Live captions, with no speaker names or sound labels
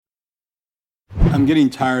I'm getting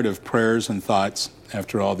tired of prayers and thoughts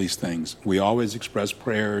after all these things. We always express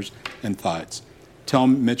prayers and thoughts. Tell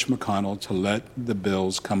Mitch McConnell to let the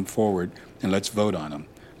bills come forward and let's vote on them.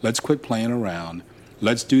 Let's quit playing around.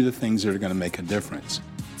 Let's do the things that are going to make a difference.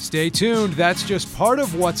 Stay tuned. That's just part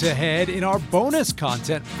of what's ahead in our bonus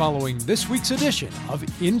content following this week's edition of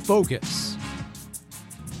In Focus.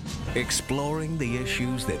 Exploring the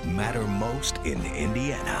issues that matter most in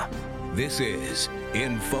Indiana. This is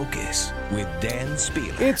In Focus with Dan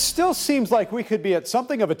Spieler. It still seems like we could be at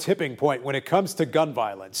something of a tipping point when it comes to gun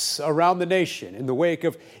violence around the nation. In the wake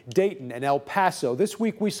of Dayton and El Paso, this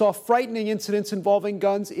week we saw frightening incidents involving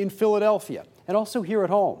guns in Philadelphia and also here at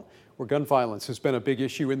home, where gun violence has been a big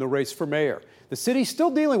issue in the race for mayor. The city's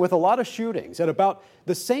still dealing with a lot of shootings at about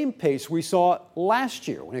the same pace we saw last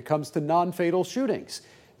year when it comes to non-fatal shootings.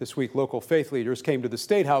 This week, local faith leaders came to the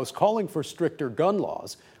State House calling for stricter gun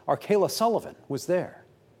laws. Our Kayla Sullivan was there.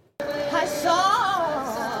 I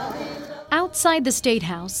saw outside the State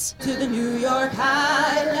House, to the New York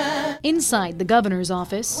Highland. Inside the governor's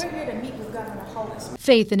office, We're here to meet with Governor Holmes.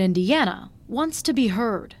 Faith in Indiana wants to be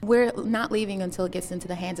heard. We're not leaving until it gets into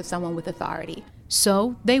the hands of someone with authority.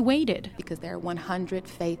 So they waited. Because there are 100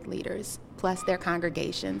 faith leaders, plus their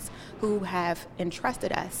congregations, who have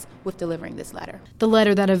entrusted us with delivering this letter. The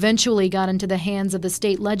letter that eventually got into the hands of the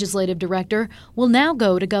state legislative director will now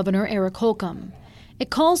go to Governor Eric Holcomb. It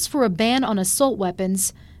calls for a ban on assault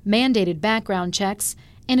weapons, mandated background checks,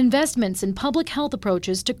 and investments in public health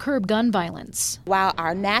approaches to curb gun violence. While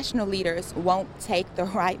our national leaders won't take the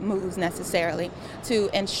right moves necessarily to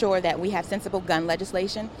ensure that we have sensible gun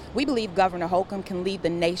legislation, we believe Governor Holcomb can lead the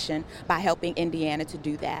nation by helping Indiana to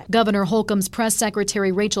do that. Governor Holcomb's press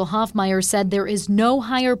secretary Rachel Hoffmeyer said there is no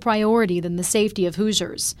higher priority than the safety of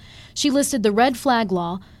Hoosiers. She listed the red flag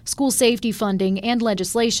law, school safety funding, and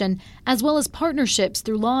legislation, as well as partnerships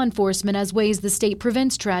through law enforcement as ways the state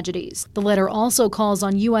prevents tragedies. The letter also calls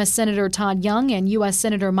on U.S. Senator Todd Young and U.S.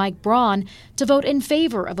 Senator Mike Braun to vote in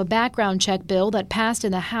favor of a background check bill that passed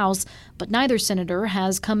in the House, but neither senator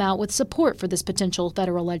has come out with support for this potential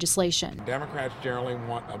federal legislation. Democrats generally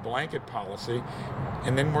want a blanket policy,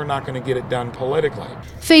 and then we're not going to get it done politically.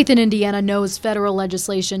 Faith in Indiana knows federal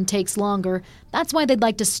legislation takes longer. That's why they'd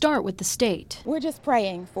like to start with the state. We're just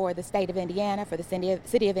praying for the state of Indiana, for the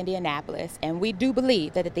city of Indianapolis, and we do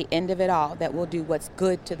believe that at the end of it all, that we'll do what's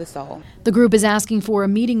good to the soul. The group is asking for a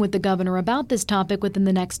meeting with the governor about this topic within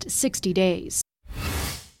the next 60 days.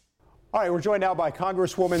 All right, we're joined now by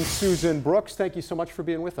Congresswoman Susan Brooks. Thank you so much for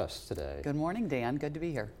being with us today. Good morning, Dan. Good to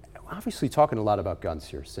be here. Obviously talking a lot about guns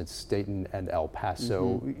here since Dayton and El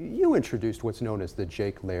Paso. You introduced what's known as the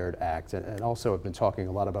Jake Laird Act and also have been talking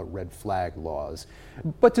a lot about red flag laws.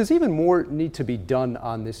 But does even more need to be done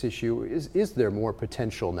on this issue? Is there more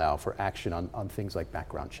potential now for action on things like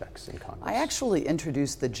background checks in Congress? I actually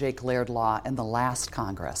introduced the Jake Laird law in the last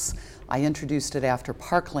Congress. I introduced it after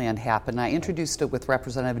Parkland happened. I introduced it with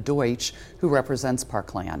Representative Deutsch, who represents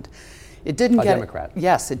Parkland. It didn't get Democrat.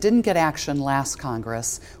 Yes, it didn't get action last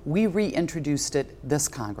Congress. We reintroduced it this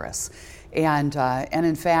Congress. And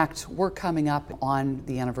in fact, we're coming up on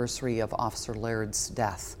the anniversary of Officer Laird's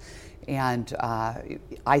death. And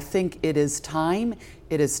I think it is time.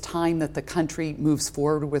 It is time that the country moves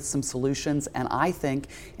forward with some solutions. And I think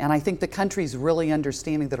the country's really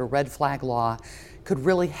understanding that a red flag law could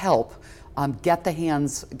really help get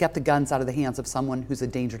the guns out of the hands of someone who's a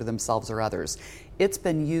danger to themselves or others. It's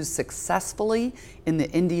been used successfully in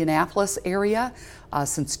the Indianapolis area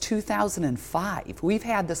since 2005. We've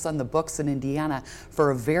had this on the books in Indiana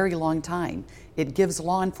for a very long time. It gives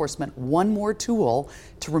law enforcement one more tool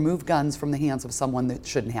to remove guns from the hands of someone that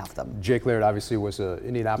shouldn't have them. Jake Laird obviously was an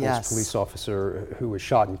Indianapolis police officer who was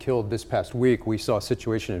shot and killed this past week. We saw a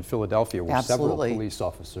situation in Philadelphia where several police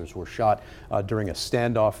officers were shot during a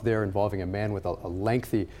standoff there involving a man with a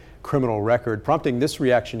lengthy criminal record, prompting this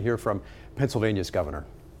reaction here from Pennsylvania's governor.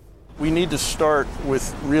 We need to start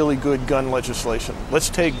with really good gun legislation. Let's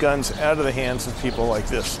take guns out of the hands of people like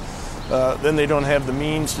this. Then they don't have the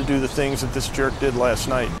means to do the things that this jerk did last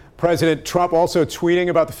night. President Trump also tweeting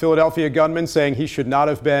about the Philadelphia gunman, saying he should not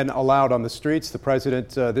have been allowed on the streets. The president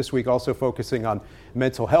this week also focusing on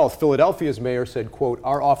mental health. Philadelphia's mayor said, quote,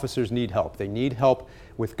 "Our officers need help. They need help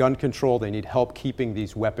with gun control. They need help keeping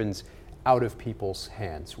these weapons out of people's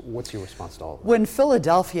hands." What's your response to all of that? When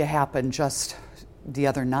Philadelphia happened just the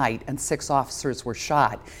other night and 6 officers were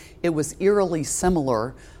shot, it was eerily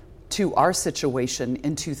similar to our situation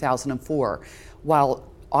in 2004. While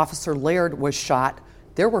Officer Laird was shot,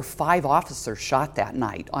 there were 5 officers shot that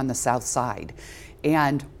night on the south side.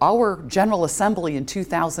 And our General Assembly in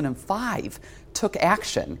 2005 took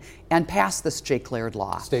action and passed this Jake Laird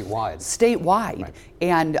law. Statewide. Right.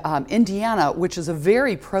 And Indiana, which is a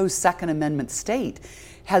very pro-Second Amendment state,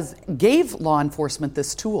 gave law enforcement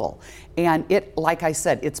this tool. And it, like I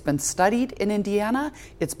said, it's been studied in Indiana,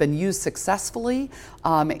 it's been used successfully,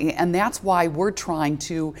 and that's why we're trying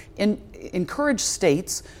to encourage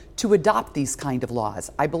states to adopt these kind of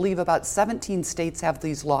laws. I believe about 17 states have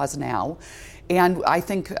these laws now. And I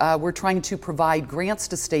think we're trying to provide grants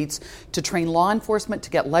to states to train law enforcement to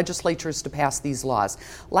get legislatures to pass these laws.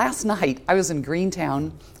 Last night, I was in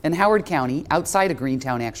Greentown, in Howard County, outside of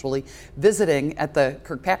Greentown actually, visiting at the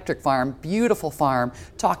Kirkpatrick farm, beautiful farm,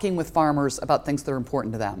 talking with farmers about things that are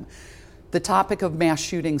important to them. The topic of mass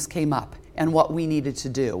shootings came up and what we needed to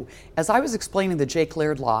do. As I was explaining the Jake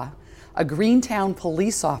Laird law, a Greentown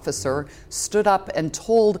police officer stood up and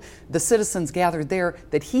told the citizens gathered there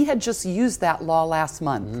that he had just used that law last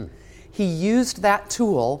month. He used that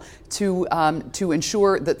tool to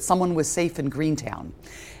ensure that someone was safe in Greentown,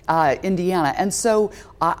 Indiana. And so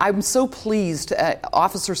I'm so pleased.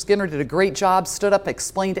 Officer Skinner did a great job, stood up,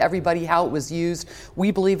 explained to everybody how it was used.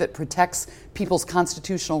 We believe it protects people's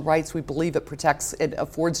constitutional rights. We believe it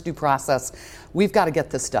affords due process. We've got to get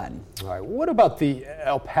this done. All right. What about the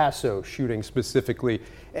El Paso shooting specifically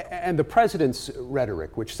and the president's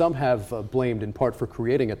rhetoric, which some have blamed in part for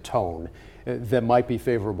creating a tone that might be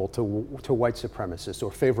favorable to white supremacists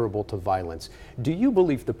or favorable to violence? Do you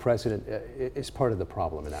believe the president is part of the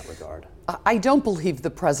problem in that regard? I don't believe the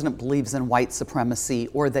president believes in white supremacy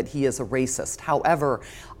or that he is a racist. However,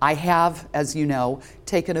 I have, as you know,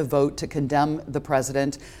 taken a vote to condemn the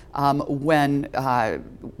president when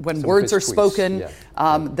words are spoken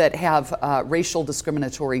that have racial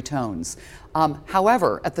discriminatory tones.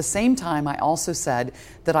 However, at the same time, I also said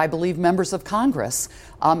that I believe members of Congress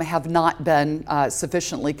have not been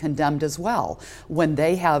sufficiently condemned as well when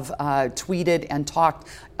they have tweeted and talked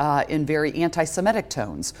in very anti-Semitic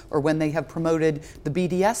tones, or when they have promoted the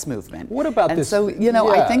BDS movement. What about and this? So,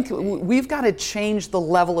 I think we've got to change the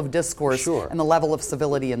level of discourse and the level of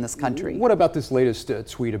civility in this country. What about this latest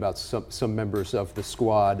tweet about some members of the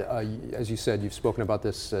squad? As you said, you've spoken about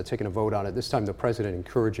this, taking a vote on it. This time the president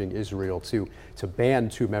encouraging Israel to ban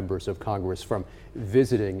 2 members of Congress from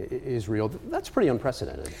visiting Israel. That's pretty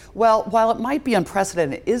unprecedented. Well, while it might be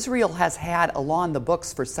unprecedented, Israel has had a law in the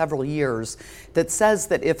books for several years that says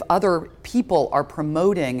that if other people are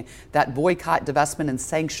promoting that boycott, divestment, and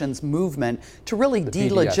sanctions movement to really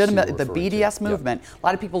delegitimate the BDS movement, a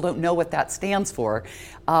lot of people don't know what that stands for.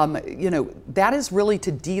 That is really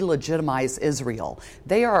to delegitimize Israel.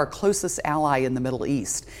 They are our closest ally in the Middle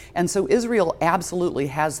East. And so Israel absolutely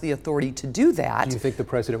has the authority to do that. Do you think the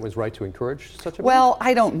president was right to encourage such a Well,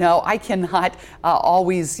 I don't know. I cannot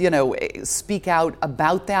always, speak out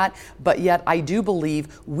about that. But yet I do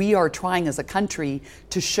believe we are trying as a country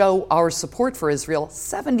to show our support for Israel.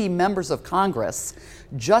 70 members of Congress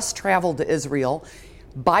just traveled to Israel.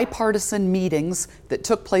 Bipartisan meetings that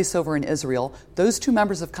took place over in Israel, those 2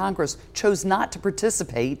 members of Congress chose not to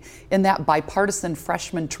participate in that bipartisan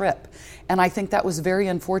freshman trip. And I think that was very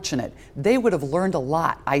unfortunate. They would have learned a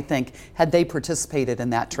lot, I think, had they participated in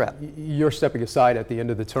that trip. You're stepping aside at the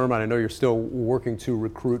end of the term, and I know you're still working to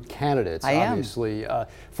recruit candidates, obviously,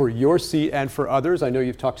 for your seat and for others. I know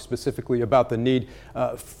you've talked specifically about the need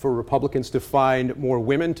for Republicans to find more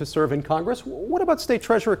women to serve in Congress. What about State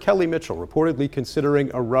Treasurer Kelly Mitchell, reportedly considering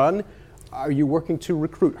a run? Are you working to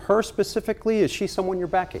recruit her specifically? Is she someone you're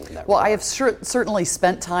backing in that regard? I have certainly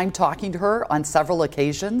spent time talking to her on several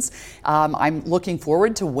occasions. I'm looking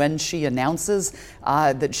forward to when she announces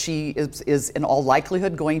that she is in all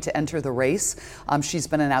likelihood going to enter the race. She's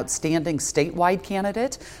been an outstanding statewide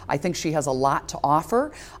candidate. I think she has a lot to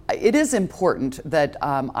offer. It is important that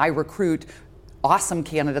I recruit awesome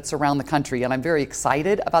candidates around the country, and I'm very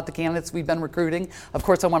excited about the candidates we've been recruiting. Of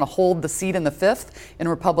course, I want to hold the seat in the 5th in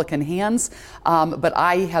Republican hands, but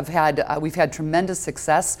we've had tremendous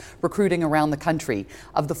success recruiting around the country.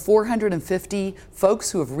 Of the 450 folks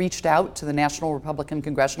who have reached out to the National Republican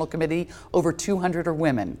Congressional Committee, over 200 are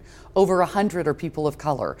women. Over 100 are people of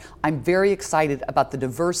color. I'm very excited about the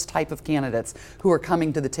diverse type of candidates who are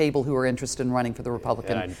coming to the table who are interested in running for the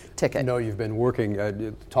Republican ticket. I know you've been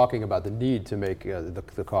working, talking about the need to make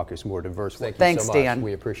the caucus more diverse. Thanks so much. Dan.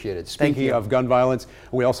 We appreciate it. Speaking of gun violence,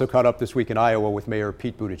 we also caught up this week in Iowa with Mayor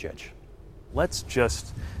Pete Buttigieg. Let's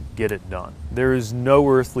just get it done. There is no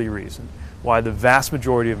earthly reason why the vast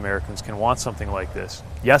majority of Americans can want something like this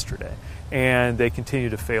yesterday, and they continue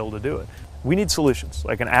to fail to do it. We need solutions,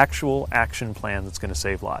 like an actual action plan that's going to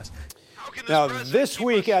save lives. Now, this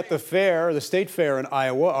week at the fair, the state fair in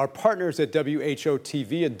Iowa, our partners at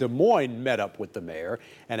WHO-TV in Des Moines met up with the mayor.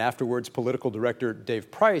 And afterwards, political director Dave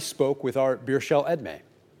Price spoke with our Birchel Edme.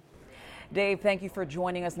 Dave, thank you for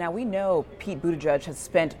joining us. Now, we know Pete Buttigieg has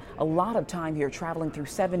spent a lot of time here traveling through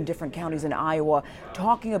 7 different counties in Iowa,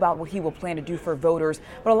 talking about what he will plan to do for voters.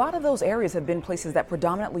 But a lot of those areas have been places that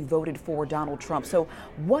predominantly voted for Donald Trump. So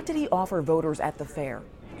what did he offer voters at the fair?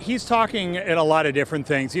 He's talking at a lot of different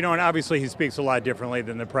things, and obviously he speaks a lot differently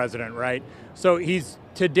than the president, right? So he's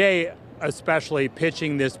today especially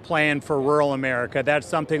pitching this plan for rural America. That's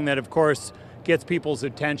something that, of course, gets people's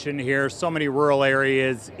attention here. So many rural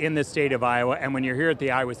areas in the state of Iowa, and when you're here at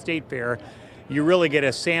the Iowa State Fair, you really get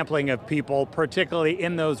a sampling of people, particularly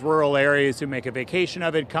in those rural areas, who make a vacation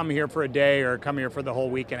of it, come here for a day or come here for the whole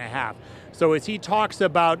week and a half. So as he talks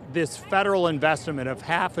about this federal investment of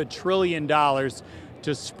 $500 billion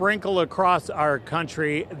to sprinkle across our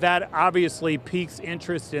country, that obviously piques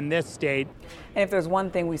interest in this state. And if there's one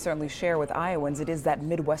thing we certainly share with Iowans, it is that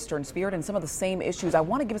Midwestern spirit and some of the same issues. I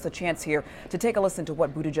want to give us a chance here to take a listen to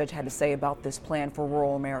what Buttigieg had to say about this plan for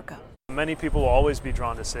rural America. Many people will always be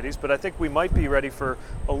drawn to cities, but I think we might be ready for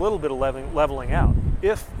a little bit of leveling out,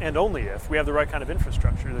 if and only if we have the right kind of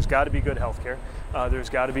infrastructure. There's got to be good health care. There's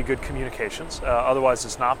got to be good communications. Otherwise,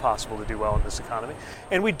 it's not possible to do well in this economy.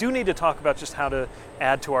 And we do need to talk about just how to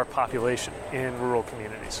add to our population in rural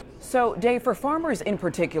communities. So, Dave, for farmers in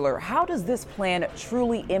particular, how does this plan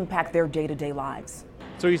truly impact their day-to-day lives?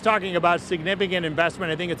 So he's talking about significant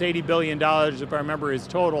investment. I think it's $80 billion, if I remember his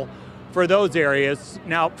total, for those areas.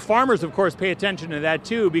 Now, farmers, of course, pay attention to that,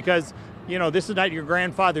 too, because, this is not your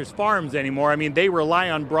grandfather's farms anymore. I mean, they rely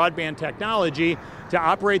on broadband technology to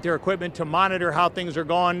operate their equipment, to monitor how things are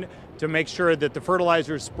going, to make sure that the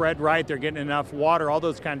fertilizers spread right, they're getting enough water, all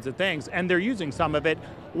those kinds of things. And they're using some of it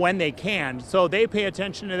when they can. So they pay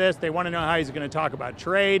attention to this. They want to know how he's going to talk about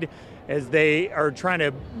trade as they are trying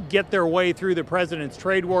to get their way through the president's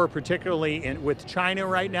trade war, particularly with China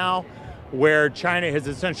right now, where China has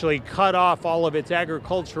essentially cut off all of its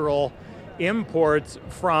agricultural imports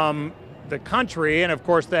from the country. And of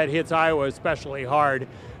course, that hits Iowa especially hard.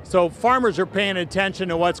 So farmers are paying attention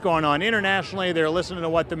to what's going on internationally. They're listening to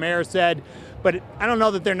what the mayor said. But I don't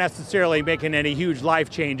know that they're necessarily making any huge life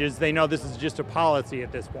changes. They know this is just a policy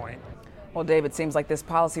at this point. Well, Dave, it seems like this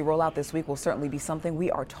policy rollout this week will certainly be something we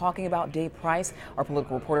are talking about. Dave Price, our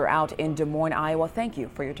political reporter out in Des Moines, Iowa. Thank you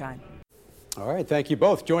for your time. All right, thank you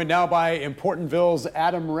both. Joined now by Importantville's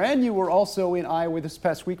Adam Wren. You were also in Iowa this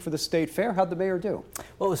past week for the state fair. How'd the mayor do?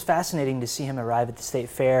 Well, it was fascinating to see him arrive at the state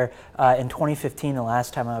fair. In 2015, the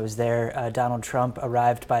last time I was there, Donald Trump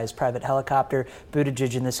arrived by his private helicopter.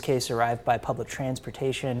 Buttigieg, in this case, arrived by public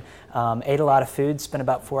transportation. Ate a lot of food, spent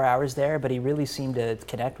about 4 hours there, but he really seemed to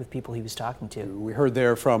connect with people he was talking to. We heard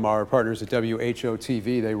there from our partners at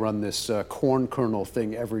WHO-TV. They run this corn kernel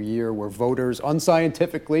thing every year where voters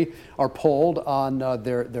unscientifically are polled on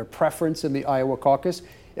their preference in the Iowa caucus.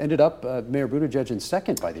 Ended up Mayor Buttigieg in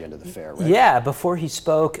second by the end of the fair, right? Yeah, before he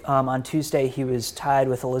spoke on Tuesday, he was tied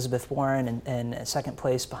with Elizabeth Warren in second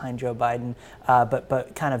place behind Joe Biden,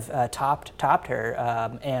 but kind of topped her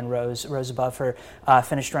and rose above her,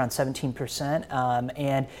 finished around 17%.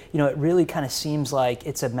 And, it really kind of seems like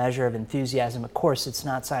it's a measure of enthusiasm. Of course, it's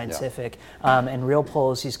not scientific. Yeah. In real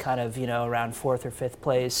polls, he's kind of, around fourth or fifth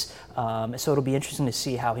place. So it'll be interesting to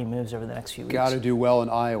see how he moves over the next few weeks. Got to do well in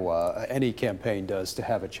Iowa. Any campaign does to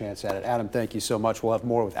have a chance at it. Adam, thank you so much. We'll have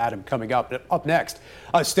more with Adam coming up. Up next,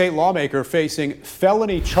 a state lawmaker facing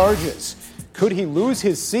felony charges. Could he lose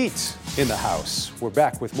his seat in the House? We're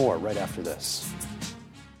back with more right after this.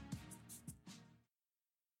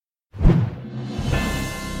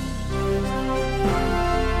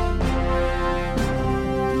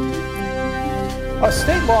 A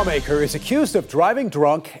state lawmaker is accused of driving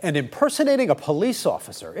drunk and impersonating a police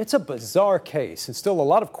officer. It's a bizarre case, and still a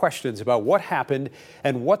lot of questions about what happened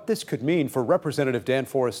and what this could mean for Representative Dan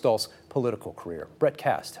Forrestal's political career. Brett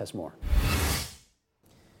Kast has more.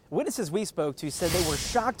 Witnesses we spoke to said they were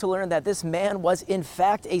shocked to learn that this man was in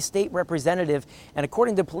fact a state representative, and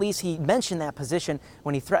according to police, he mentioned that position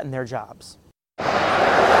when he threatened their jobs.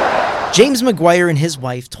 James McGuire and his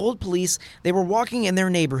wife told police they were walking in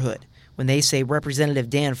their neighborhood when they say Representative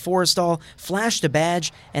Dan Forrestal flashed a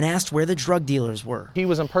badge and asked where the drug dealers were. He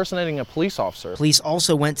was impersonating a police officer. Police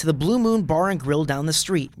also went to the Blue Moon Bar and Grill down the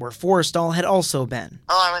street, where Forrestal had also been.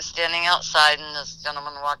 Well, I was standing outside, and this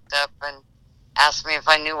gentleman walked up and asked me if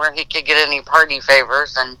I knew where he could get any party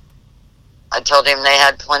favors, and I told him they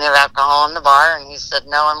had plenty of alcohol in the bar, and he said,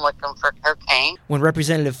 no, I'm looking for cocaine. When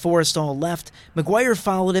Representative Forrestal left, McGuire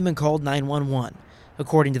followed him and called 911.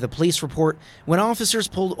 According to the police report, when officers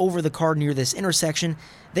pulled over the car near this intersection,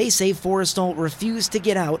 they say Forrestal refused to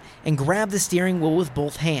get out and grab the steering wheel with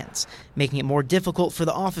both hands, making it more difficult for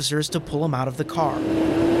the officers to pull him out of the car.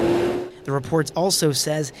 The report also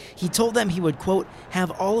says he told them he would, quote,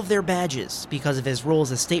 have all of their badges because of his role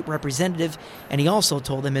as a state representative, and he also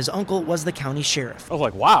told them his uncle was the county sheriff. I was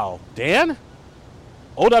like, wow, Dan?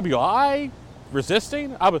 OWI?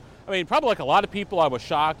 Resisting? I mean, probably like a lot of people, I was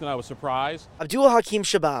shocked and I was surprised. Abdul Hakim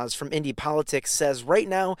Shabazz from Indy Politics says right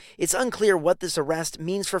now it's unclear what this arrest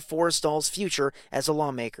means for Forrestal's future as a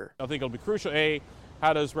lawmaker. I think it'll be crucial, A,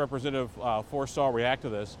 how does Representative Forrestal react to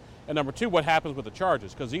this? And number two, what happens with the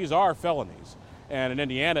charges? Because these are felonies. And in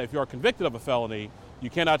Indiana, if you are convicted of a felony, you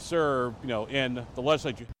cannot serve, in the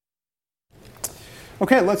legislature.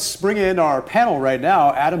 Okay, let's bring in our panel right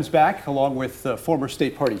now. Adam's back, along with former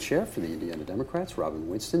state party chair for the Indiana Democrats, Robin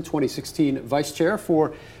Winston, 2016 vice chair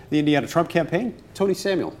for the Indiana Trump campaign, Tony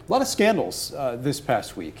Samuel. A lot of scandals this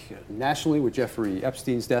past week. Nationally, with Jeffrey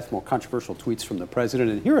Epstein's death, more controversial tweets from the president.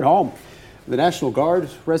 And here at home, the National Guard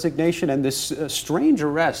resignation and this strange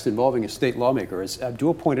arrest involving a state lawmaker. As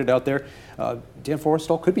Abdul pointed out there, Dan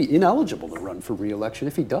Forrestal could be ineligible to run for re-election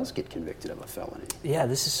if he does get convicted of a felony. Yeah,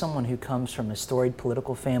 this is someone who comes from a storied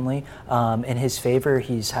political family. In his favor,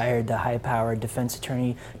 he's hired the high-powered defense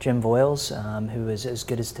attorney, Jim Voiles, who is as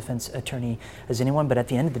good as defense attorney as anyone. But at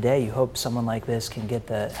the end of the day, you hope someone like this can get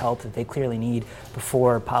the help that they clearly need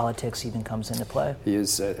before politics even comes into play. He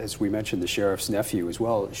is, as we mentioned, the sheriff's nephew as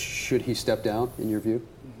well. Should he step down, in your view?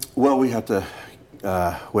 Well, we have to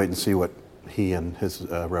wait and see what he and his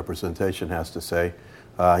representation has to say.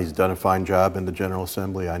 He's done a fine job in the General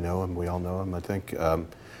Assembly. I know him. We all know him, I think.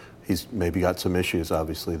 He's maybe got some issues,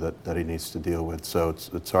 obviously, that he needs to deal with. So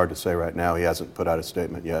it's hard to say right now. He hasn't put out a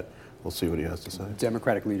statement yet. We'll see what he has to say.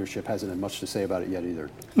 Democratic leadership hasn't had much to say about it yet either.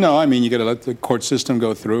 No, I mean, you got to let the court system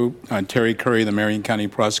go through. Terry Curry, the Marion County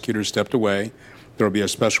prosecutor, stepped away. There will be a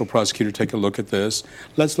special prosecutor take a look at this.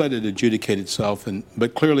 Let's let it adjudicate itself.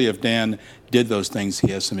 But clearly, if Dan did those things,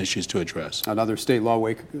 he has some issues to address. Another state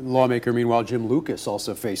lawmaker, meanwhile, Jim Lucas,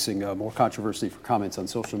 also facing more controversy for comments on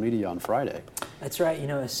social media on Friday. That's right.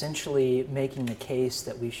 Essentially making the case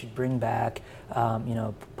that we should bring back,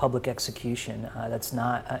 public execution. That's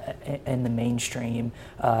not in the mainstream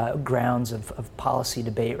grounds of policy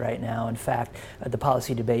debate right now. In fact, the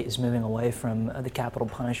policy debate is moving away from the capital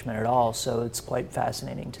punishment at all. So it's quite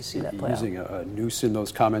fascinating to see that play out. Using a noose in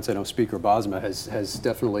those comments, I know Speaker Bosma has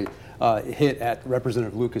definitely hit at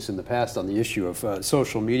Representative Lucas in the past on the issue of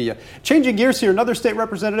social media. Changing gears here, another state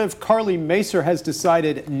representative, Carly Macer, has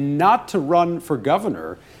decided not to run for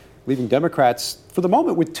governor, leaving Democrats, for the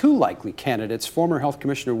moment, with two likely candidates, former Health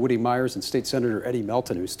Commissioner Woody Myers and State Senator Eddie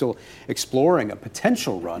Melton, who's still exploring a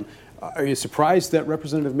potential run. Are you surprised that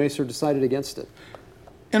Representative Macer decided against it?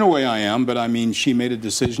 In a way, I am, but I mean, she made a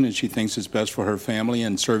decision that she thinks is best for her family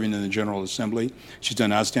and serving in the General Assembly. She's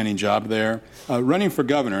done an outstanding job there. Running for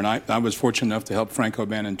governor, and I was fortunate enough to help Frank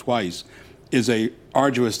O'Bannon twice, is a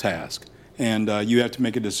arduous task. And you have to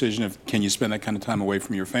make a decision of, can you spend that kind of time away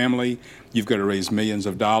from your family? You've got to raise millions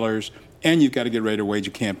of dollars. And you've got to get ready to wage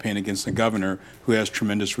a campaign against the governor, who has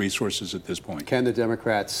tremendous resources at this point. Can the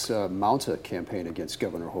Democrats mount a campaign against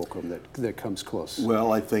Governor Holcomb that comes close?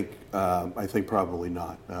 Well, I think probably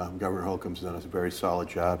not. Governor Holcomb's done a very solid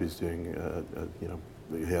job. He's doing,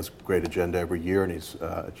 he has a great agenda every year, and he's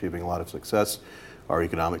achieving a lot of success. Our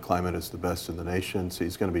economic climate is the best in the nation, so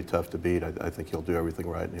he's going to be tough to beat. I think he'll do everything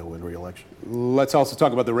right, and he'll win re-election. Let's also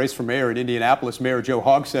talk about the race for mayor in Indianapolis. Mayor Joe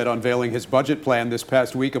Hogsett unveiling his budget plan this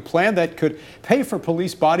past week, a plan that could pay for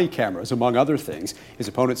police body cameras, among other things. His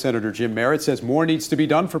opponent, Senator Jim Merritt, says more needs to be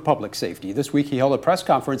done for public safety. This week, he held a press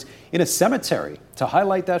conference in a cemetery to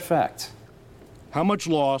highlight that fact. How much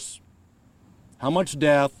loss, how much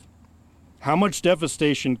death, how much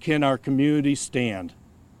devastation can our community stand?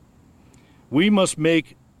 We must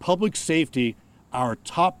make public safety our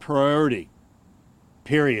top priority,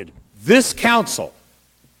 period. This council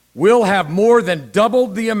will have more than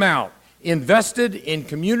doubled the amount invested in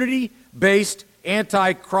community-based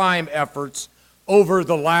anti-crime efforts over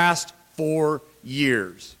the last 4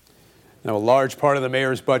 years. Now, a large part of the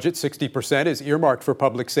mayor's budget, 60%, is earmarked for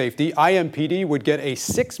public safety. IMPD would get a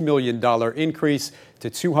 $6 million increase to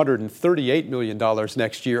 $238 million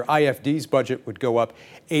next year. IFD's budget would go up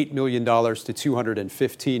 $8 million to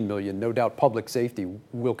 $215 million. No doubt public safety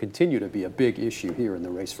will continue to be a big issue here in the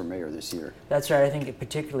race for mayor this year. That's right. I think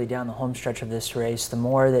particularly down the home stretch of this race, the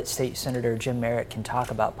more that State Senator Jim Merritt can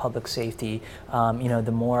talk about public safety,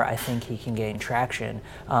 the more I think he can gain traction.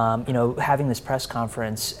 Having this press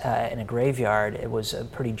conference in a graveyard, it was a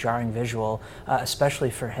pretty jarring visual, especially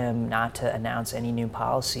for him not to announce any new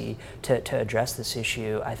policy to address this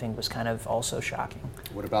issue. I think was kind of also shocking.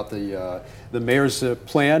 What about the mayor's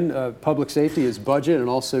plan, public safety, his budget, and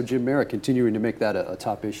also Jim Merritt continuing to make that a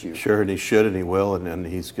top issue? Sure, and he should, and he will, and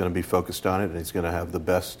he's going to be focused on it, and he's going to have the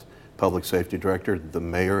best public safety director. The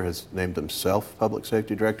mayor has named himself public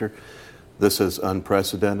safety director. This is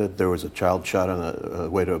unprecedented. There was a child shot on the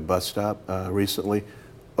way to a bus stop recently.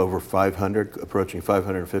 Over 500, approaching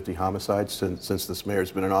 550 homicides since this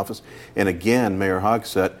mayor's been in office. And again, Mayor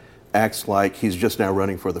Hogsett acts like he's just now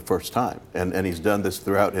running for the first time. And he's done this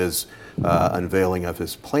throughout his unveiling of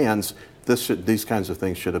his plans. These kinds of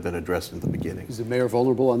things should have been addressed in the beginning. Is the mayor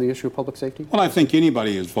vulnerable on the issue of public safety? Well, I think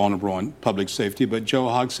anybody is vulnerable on public safety, but Joe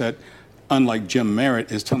Hogsett, unlike Jim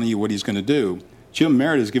Merritt, is telling you what he's going to do. Jim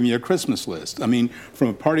Merritt is giving you a Christmas list. I mean, from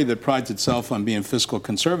a party that prides itself on being fiscal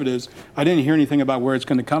conservatives, I didn't hear anything about where it's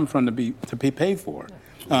going to come from to be paid for.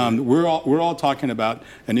 We're all talking about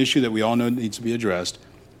an issue that we all know needs to be addressed,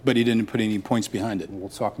 but he didn't put any points behind it. We'll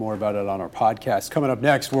talk more about it on our podcast. Coming up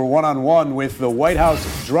next, we're one-on-one with the White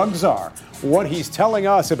House drug czar, what he's telling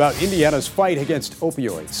us about Indiana's fight against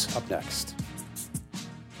opioids. Up next.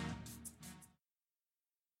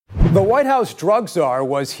 The White House drug czar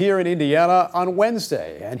was here in Indiana on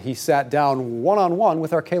Wednesday, and he sat down one-on-one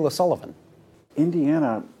with our Kayla Sullivan.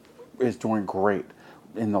 Indiana is doing great.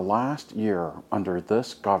 In the last year, under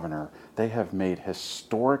this governor, they have made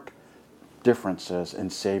historic differences in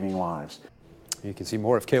saving lives. You can see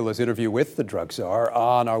more of Kayla's interview with the drug czar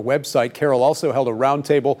on our website. Carol also held a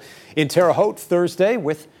roundtable in Terre Haute Thursday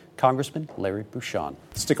with Congressman Larry Bucshon.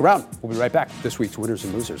 Stick around. We'll be right back with this week's winners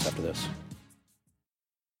and losers after this.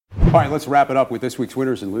 All right, let's wrap it up with this week's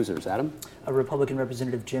winners and losers. Adam? Republican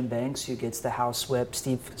Representative Jim Banks, who gets the House whip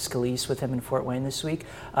Steve Scalise with him in Fort Wayne this week.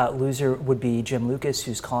 Loser would be Jim Lucas,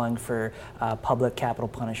 who's calling for public capital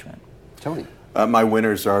punishment. Tony? My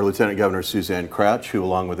winners are Lieutenant Governor Suzanne Crouch, who,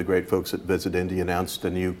 along with the great folks at Visit Indy, announced a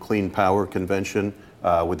new Clean Power Convention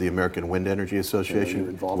with the American Wind Energy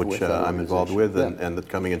Association, which I'm involved with, and that's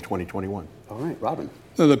coming in 2021. All right, Robin.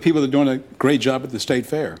 The people that are doing a great job at the state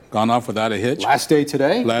fair, gone off without a hitch. Last day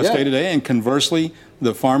today? Last day today, and conversely,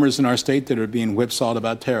 the farmers in our state that are being whipsawed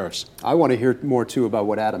about tariffs. I want to hear more, too, about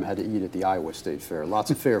what Adam had to eat at the Iowa State Fair.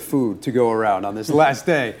 Lots of fair food to go around on this last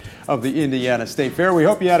day of the Indiana State Fair. We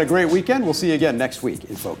hope you had a great weekend. We'll see you again next week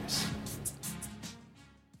in Focus.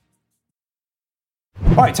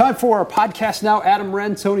 All right, time for our podcast now. Adam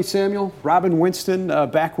Wren, Tony Samuel, Robin Winston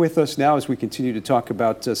back with us now as we continue to talk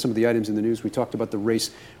about some of the items in the news. We talked about the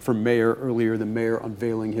race for mayor earlier, the mayor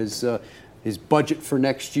unveiling his budget for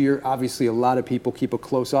next year. Obviously, a lot of people keep a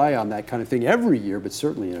close eye on that kind of thing every year, but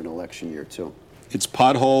certainly in an election year, too. It's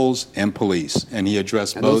potholes and police, and he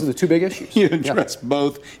addressed both. Those are the two big issues. He addressed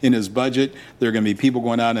both in his budget. There are going to be people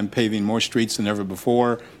going out and paving more streets than ever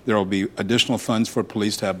before. There will be additional funds for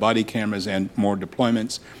police to have body cameras and more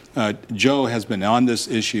deployments. Joe has been on this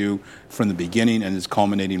issue from the beginning and is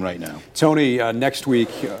culminating right now. Tony, next week,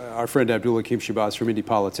 our friend Abdul Hakim Shabazz from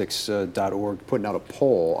IndyPolitics.org putting out a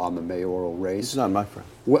poll on the mayoral race. He's not my friend.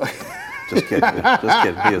 Well, Just kidding. Just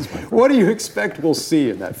kidding. He is my friend. What do you expect we'll see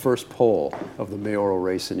in that first poll of the mayoral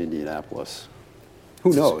race in Indianapolis?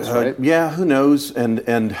 Who knows, right? Yeah, who knows?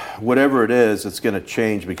 And whatever it is, it's going to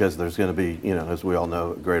change because there's going to be, as we all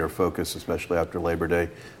know, greater focus, especially after Labor Day.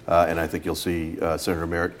 And I think you'll see Senator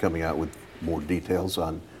Merritt coming out with more details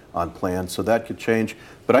on plans. So that could change.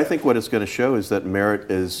 But I think what it's going to show is that Merritt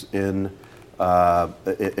is in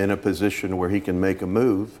a position where he can make a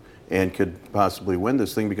move and could possibly win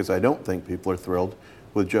this thing, because I don't think people are thrilled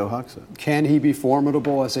with Joe Hogsett. Can he be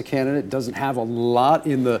formidable as a candidate? Doesn't have a lot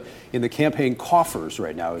in the campaign coffers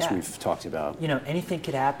right now, as we've talked about. Anything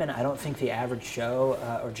could happen. I don't think the average Joe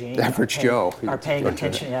or Jane are paying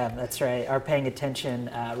attention. Yeah, that's right. Are paying attention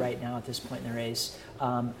right now at this point in the race.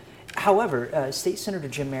 However, State Senator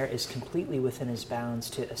Jim Merritt is completely within his bounds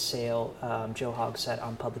to assail Joe Hogsett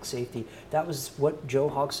on public safety. That was what Joe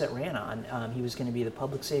Hogsett ran on. He was going to be the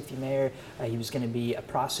public safety mayor. He was going to be a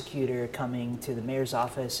prosecutor coming to the mayor's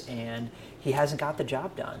office, and he hasn't got the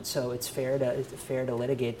job done. So it's fair to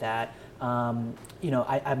litigate that. I'm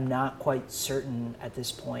not quite certain at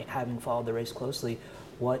this point, having followed the race closely,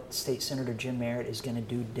 what State Senator Jim Merritt is going to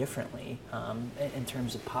do differently in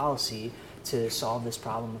terms of policy to solve this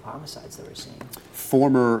problem of homicides that we're seeing.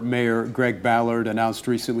 Former Mayor Greg Ballard announced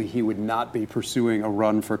recently he would not be pursuing a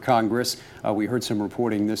run for Congress. We heard some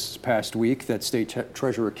reporting this past week that State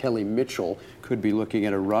Treasurer Kelly Mitchell could be looking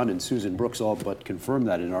at a run, and Susan Brooks all but confirmed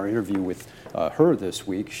that in our interview with her this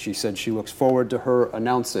week. She said she looks forward to her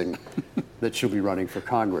announcing that she'll be running for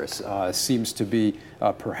Congress. Seems to be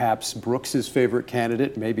perhaps Brooks's favorite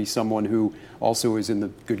candidate, maybe someone who also is in the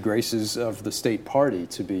good graces of the state party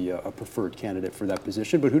to be a preferred candidate for that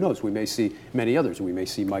position. But who knows? We may see many others. We may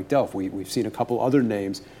see Mike Delph. We've seen a couple other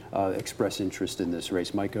names express interest in this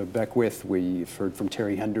race. Micah Beckwith, we've heard from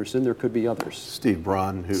Terry Henderson. There could be others. Steve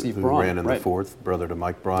Braun, who ran in the 4th, brother to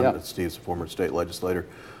Mike Braun. Yeah. Steve's a former state legislator.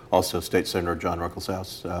 Also, State Senator John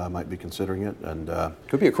Ruckelshaus might be considering it. And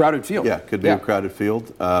could be a crowded field. Yeah, could be a crowded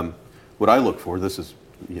field. What I look for, this is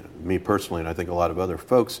me personally, and I think a lot of other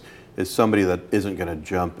folks, is somebody that isn't going to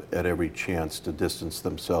jump at every chance to distance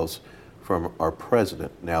themselves from our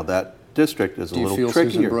president. Now, that district is a little trickier. Do you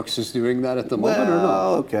feel Susan Brooks is doing that at the moment or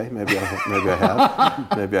not? Okay, maybe I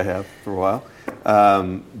have. Maybe I have for a while.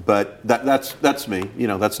 But that's me.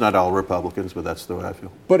 That's not all Republicans, but that's the way I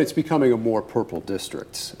feel. But it's becoming a more purple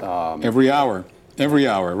district. Every hour.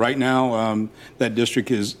 Right now, that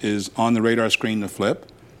district is on the radar screen to flip.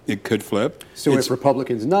 It could flip. So if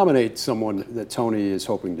Republicans nominate someone that Tony is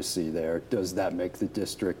hoping to see there, does that make the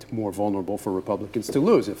district more vulnerable for Republicans to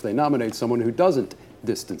lose if they nominate someone who doesn't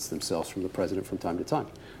distance themselves from the president from time to time?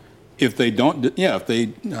 If they don't, if they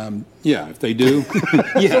do, yes.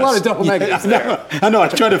 There's a lot of double negatives there. I know. I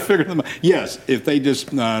try to figure them out. Yes, if they just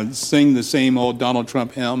sing the same old Donald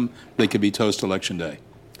Trump hymn, they could be toast election day.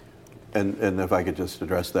 And if I could just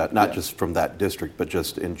address that, not just from that district, but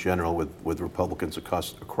just in general with Republicans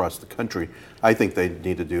across the country, I think they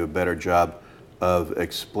need to do a better job of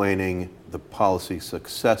explaining the policy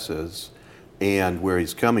successes and where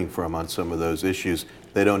he's coming from on some of those issues.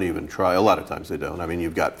 They don't even try. A lot of times they don't. I mean,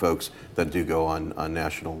 you've got folks that do go on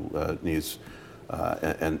national news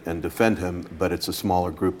and defend him, but it's a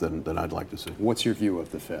smaller group than I'd like to see. What's your view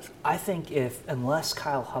of the 5th? I think unless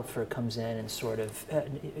Kyle Hupfer comes in and sort of,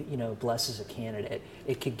 blesses a candidate,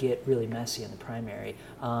 it could get really messy in the primary.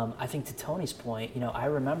 I think to Tony's point, I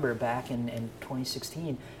remember back in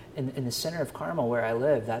 2016, in the center of Carmel where I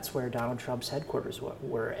live, that's where Donald Trump's headquarters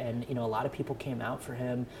were. And, a lot of people came out for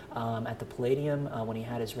him at the Palladium when he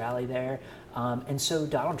had his rally there. And so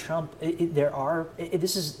Donald Trump,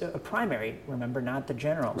 this is a primary, remember, not the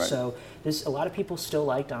general. Right. So a lot of people still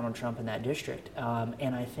like Donald Trump in that district.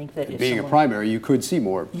 And I think that being a primary, you could see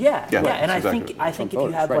more. Yeah. And exactly. I think if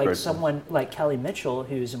you have someone like Kelly Mitchell,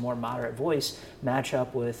 who's a more moderate voice, match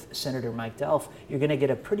up with Senator Mike Delph, you're going to get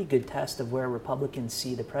a pretty good test of where Republicans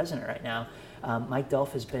see the president right now. Mike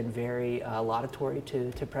Delph has been very laudatory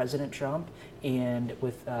to President Trump, and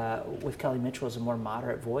with Kelly Mitchell as a more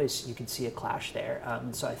moderate voice, you could see a clash there.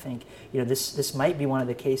 So I think this might be one of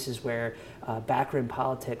the cases where backroom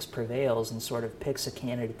politics prevails and sort of picks a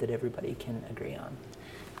candidate that everybody can agree on.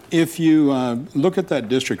 If you look at that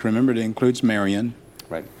district, remember it includes Marion,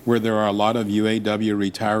 right, where there are a lot of UAW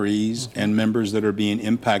retirees and members that are being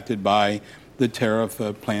impacted by the tariff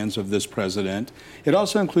plans of this president. It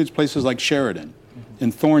also includes places like Sheridan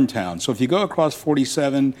and Thorntown. So if you go across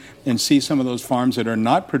 47 and see some of those farms that are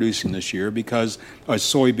not producing this year because of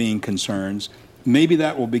soybean concerns, maybe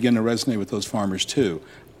that will begin to resonate with those farmers too.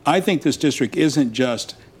 I think this district isn't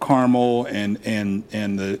just Carmel and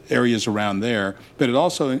the areas around there, but it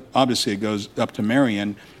also, obviously, it goes up to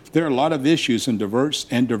Marion. There are a lot of issues and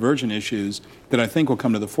divergent issues that I think will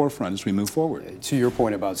come to the forefront as we move forward. To your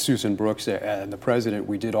point about Susan Brooks and the president,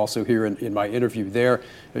 we did also hear in my interview there,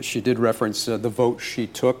 she did reference the vote she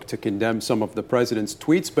took to condemn some of the president's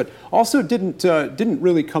tweets, but also didn't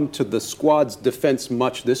really come to the squad's defense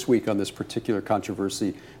much this week on this particular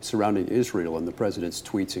controversy surrounding Israel and the president's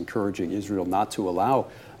tweets encouraging Israel not to allow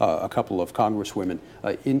a couple of congresswomen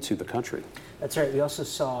into the country. That's right. We also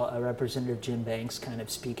saw Representative Jim Banks kind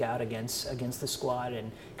of speak out against the squad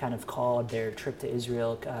and kind of called their trip to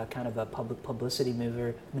Israel kind of a public publicity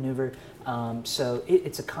maneuver. So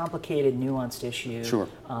it's a complicated, nuanced issue. Sure.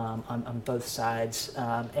 On both sides.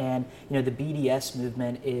 And the BDS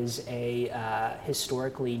movement is a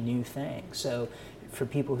historically new thing. So for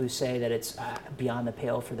people who say that it's beyond the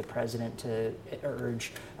pale for the president to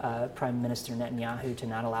urge Prime Minister Netanyahu to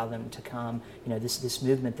not allow them to come, this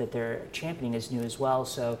movement that they're championing is new as well.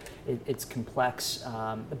 So it's complex,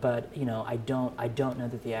 but I don't know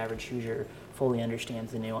that the average Hoosier fully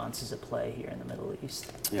understands the nuances at play here in the Middle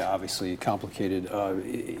East. Yeah, obviously a complicated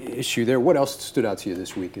issue there. What else stood out to you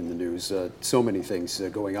this week in the news? So many things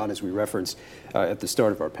going on, as we referenced at the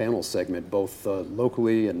start of our panel segment, both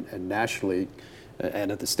locally and nationally,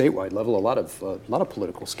 and at the statewide level. A lot of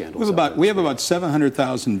political scandals. We have about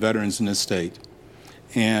 700,000 veterans in this state,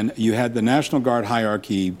 and you had the National Guard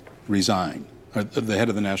hierarchy resign. The head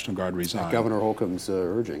of the National Guard resigned. At Governor Holcomb's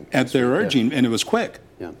urging. At their urging, and it was quick.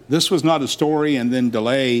 Yeah. This was not a story and then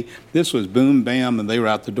delay. This was boom, bam, and they were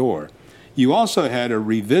out the door. You also had a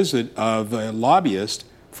revisit of a lobbyist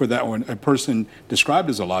for that one, a person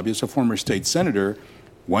described as a lobbyist, a former state senator,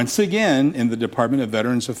 once again in the Department of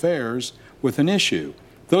Veterans Affairs with an issue.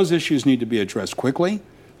 Those issues need to be addressed quickly.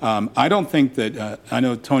 I don't think that, I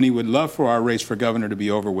know Tony would love for our race for governor to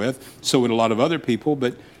be over with, so would a lot of other people,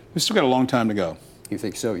 but we've still got a long time to go. You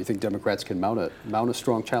think so? You think Democrats can mount a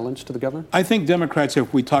strong challenge to the governor? I think Democrats,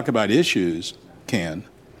 if we talk about issues, can.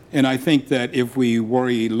 And I think that if we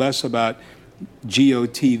worry less about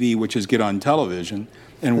GOTV, which is get on television,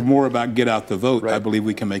 and more about get out the vote, right, I believe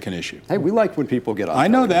we can make an issue. Hey, we like when people get on I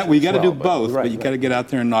know that. We got to do but, both, right, but you got to get out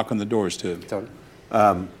there and knock on the doors, too. Tony?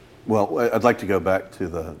 Well, I'd like to go back to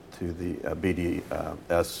the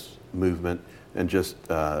BDS movement and just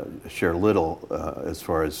share a little as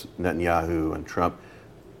far as Netanyahu and Trump.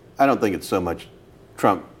 I don't think it's so much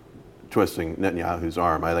Trump twisting Netanyahu's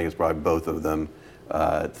arm. I think it's probably both of them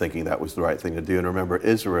thinking that was the right thing to do. And remember,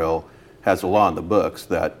 Israel has a law in the books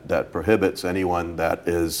that prohibits anyone that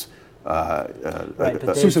is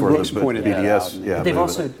Susan Brooks pointed BDS. That Yeah,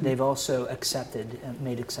 they've also accepted,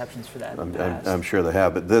 made exceptions for that. I'm sure they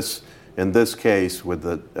have, but in this case, with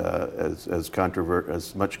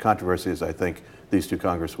as much controversy as I think these two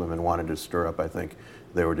congresswomen wanted to stir up, I think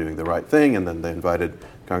they were doing the right thing, and then they invited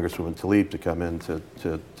Congresswoman Tlaib to come in to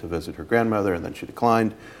visit her grandmother, and then she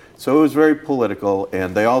declined. So it was very political,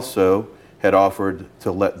 and they also had offered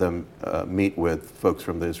to let them meet with folks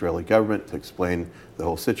from the Israeli government to explain the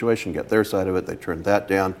whole situation, get their side of it. They turned that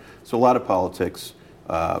down. So a lot of politics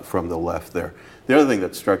from the left there. The other thing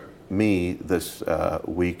that struck me this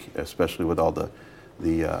week, especially with all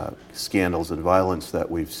the scandals and violence that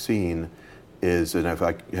we've seen, is, and if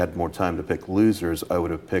I had more time to pick losers, I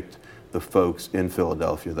would have picked the folks in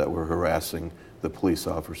Philadelphia that were harassing the police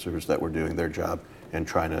officers that were doing their job and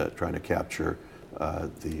trying to capture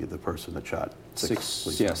the person that shot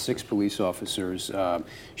six police officers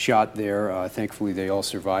shot there. Thankfully, they all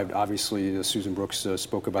survived. Obviously, Susan Brooks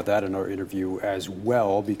spoke about that in our interview as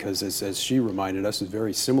well, because as she reminded us, it's a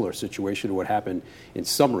very similar situation to what happened in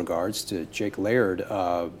some regards to Jake Laird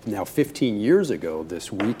now 15 years ago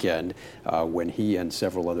this weekend when he and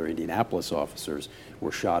several other Indianapolis officers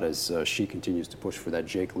were shot as she continues to push for that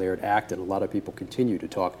Jake Laird Act. And a lot of people continue to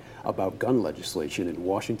talk about gun legislation in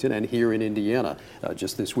Washington and here in Indiana.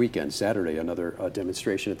 Just this weekend, Saturday, another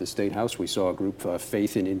demonstration at the State House. We saw a group,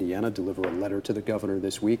 Faith in Indiana, deliver a letter to the governor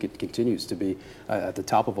this week. It continues to be at the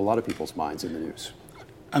top of a lot of people's minds in the news.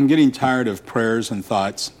 I'm getting tired of prayers and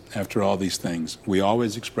thoughts after all these things. We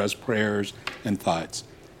always express prayers and thoughts.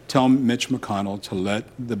 Tell Mitch McConnell to let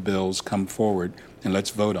the bills come forward and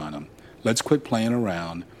let's vote on them. Let's quit playing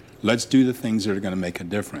around. Let's do the things that are going to make a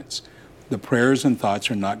difference. The prayers and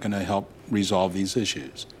thoughts are not going to help resolve these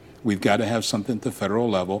issues. We've got to have something at the federal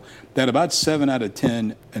level that about 7 out of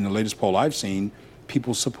 10 in the latest poll I've seen,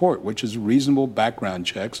 people support, which is reasonable background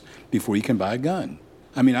checks before you can buy a gun.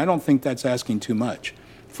 I mean, I don't think that's asking too much.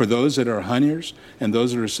 For those that are hunters and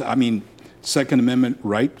those that are, Second Amendment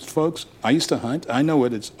rights folks, I used to hunt. I know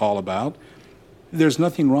what it's all about. There's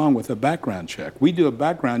nothing wrong with a background check. We do a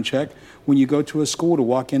background check when you go to a school to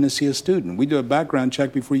walk in to see a student. We do a background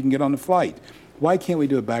check before you can get on a flight. Why can't we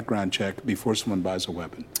do a background check before someone buys a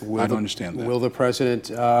weapon? I don't understand that. Will the president,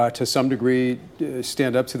 to some degree,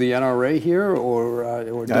 stand up to the NRA here,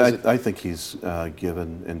 or does it? I think he's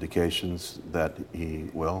given indications that he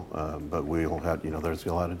will, but we'll have, there's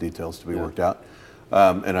a lot of details to be worked out.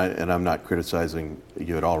 And I'm not criticizing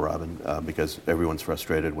you at all, Robin, because everyone's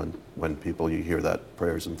frustrated when you hear that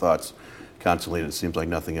prayers and thoughts constantly, and it seems like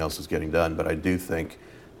nothing else is getting done. But I do think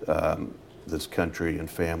this country and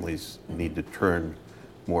families need to turn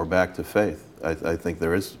more back to faith. I think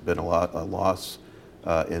there has been a loss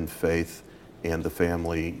in faith and the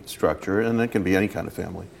family structure, and it can be any kind of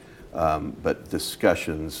family. But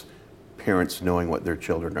discussions, parents knowing what their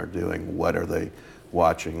children are doing, what are they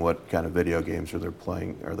watching? What kind of video games are they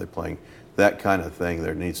playing? That kind of thing.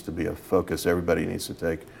 There needs to be a focus. Everybody needs to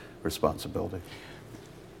take responsibility.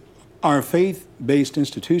 Our faith-based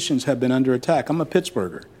institutions have been under attack. I'm a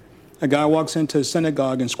Pittsburgher. A guy walks into a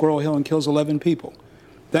synagogue in Squirrel Hill and kills 11 people.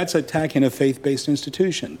 That's attacking a faith-based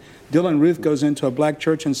institution. Dylan Ruth goes into a black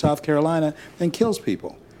church in South Carolina and kills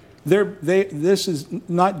people. This is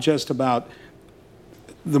not just about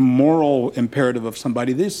the moral imperative of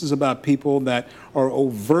somebody. This is about people that are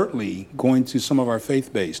overtly going to some of our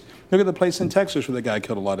faith-based. Look at the place in Texas where the guy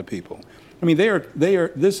killed a lot of people. I mean,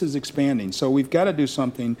 this is expanding. So we've got to do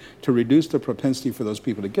something to reduce the propensity for those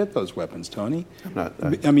people to get those weapons, Tony.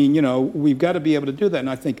 We've got to be able to do that. And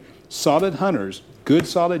I think solid hunters, good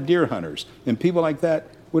solid deer hunters, and people like that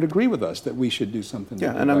would agree with us that we should do something.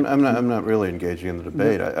 Yeah, and I'm not really engaging in the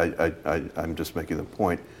debate. No. I'm just making the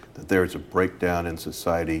point that there's a breakdown in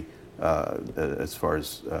society as far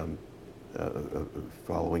as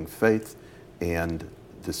following faith and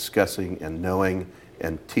discussing and knowing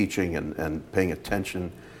and teaching and paying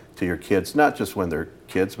attention to your kids, not just when they're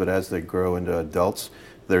kids, but as they grow into adults.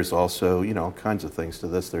 There's also, kinds of things to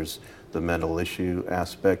this. There's the mental issue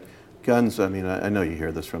aspect. Guns, I mean, I know you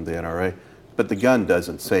hear this from the NRA, but the gun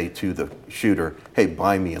doesn't say to the shooter, hey,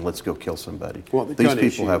 buy me and let's go kill somebody. Well, these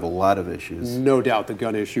people have a lot of issues. No doubt the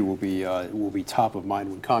gun issue will be top of mind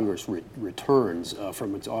when Congress returns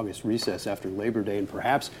from its August recess after Labor Day, and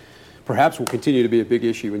perhaps will continue to be a big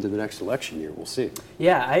issue into the next election year. We'll see.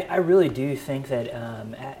 Yeah, I really do think that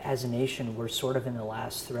as a nation, we're sort of in the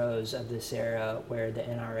last throes of this era where the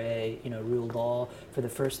NRA, ruled all. For the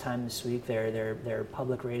first time this week, their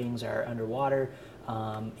public ratings are underwater.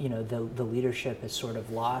 The leadership has sort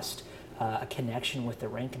of lost a connection with the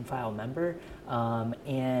rank and file member.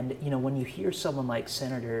 When you hear someone like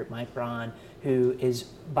Senator Mike Braun, who is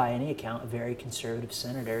by any account a very conservative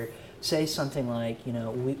senator, say something like,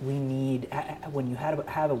 we need, when you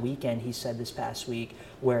have a weekend, he said this past week,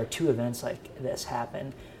 where two events like this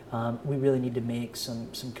happen, we really need to make some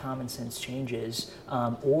common sense changes,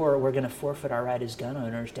 or we're going to forfeit our right as gun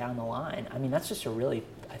owners down the line. I mean, that's just a really,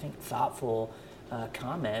 I think, thoughtful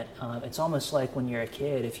comment. It's almost like when you're a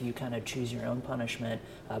kid, if you kind of choose your own punishment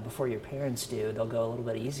before your parents do, they'll go a little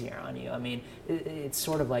bit easier on you. I mean, it's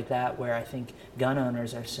sort of like that, where I think gun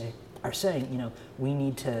owners are saying, we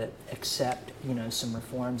need to accept, some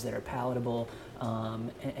reforms that are palatable,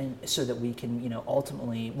 and so that we can,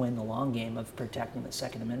 ultimately win the long game of protecting the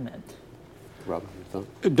Second Amendment. Rob,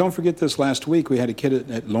 don't forget this last week we had a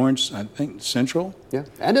kid at Lawrence, I think, Central. Yeah,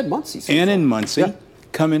 and at Muncie. In Muncie. Yeah.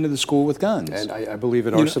 Come into the school with guns. And I believe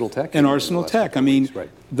at Arsenal Tech. And Arsenal Tech. I mean, right.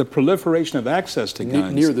 The proliferation of access to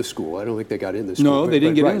guns. Near the school. I don't think they got in the school. No, they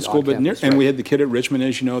didn't get in the school, but near. And we had the kid at Richmond,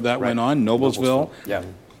 as you know, that went on, Noblesville. Yeah.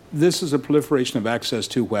 This is a proliferation of access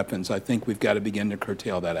to weapons. I think we've got to begin to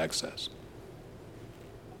curtail that access.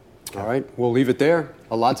 All right, we'll leave it there.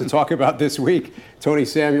 A lot to talk about this week. Tony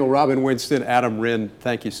Samuel, Robin Winston, Adam Rinn,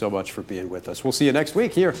 thank you so much for being with us. We'll see you next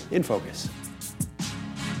week here in Focus.